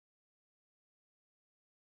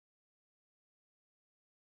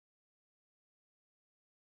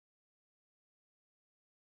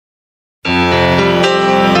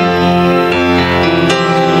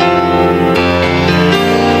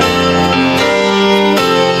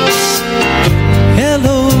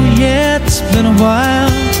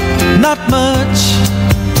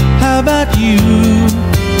you.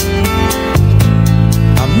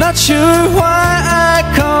 I'm not sure why I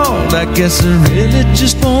called. I guess I really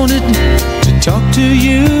just wanted to talk to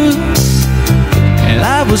you. And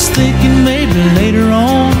I was thinking maybe later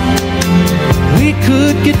on we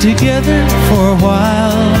could get together for a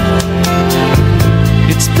while.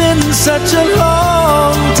 It's been such a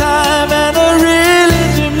long time, and I really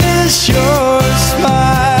do miss your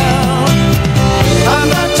smile. I'm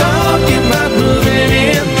not talking about moving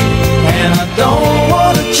in, and I don't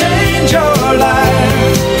want to change your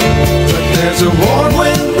life, but there's a warm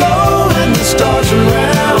wind blowing the stars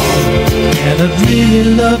around, and I'd really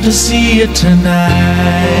love to see you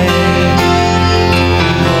tonight.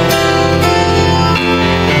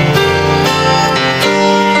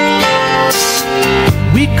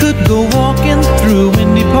 We could go walking through a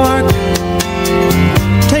windy park,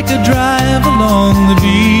 take a drive along the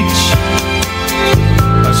beach,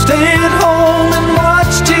 or stay at home and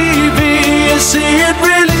watch TV. You see, it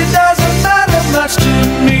really doesn't matter much to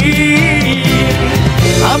me.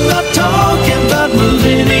 I'm not talking about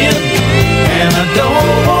moving in, and I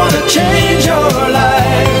don't want to change your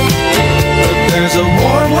life, but there's a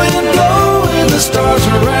warm wind blowing the stars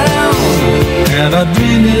around, and I'd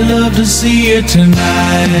really love to see you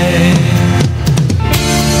tonight.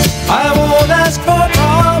 I won't ask for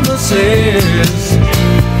promises,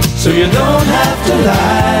 so you don't have to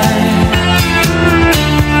lie.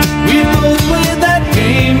 We both played that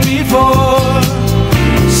game before.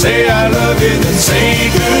 Say I love you, then say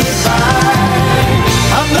goodbye.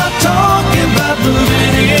 I'm not talking about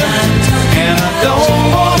moving in, and I don't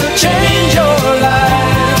want to change your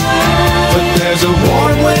life, but there's a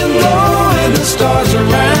warm wind blowing the stars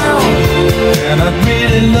around, and I'd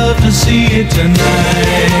really love to see you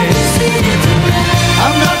tonight.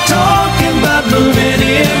 I'm not talking about moving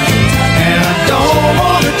in, and I don't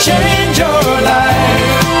want to change your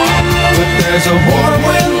life, but there's a warm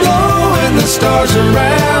wind blowing the stars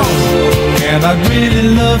around, and I'd really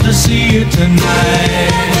love to see you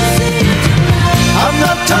tonight. I'm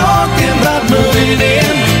not talking about moving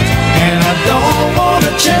in, and I don't want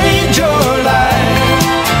to change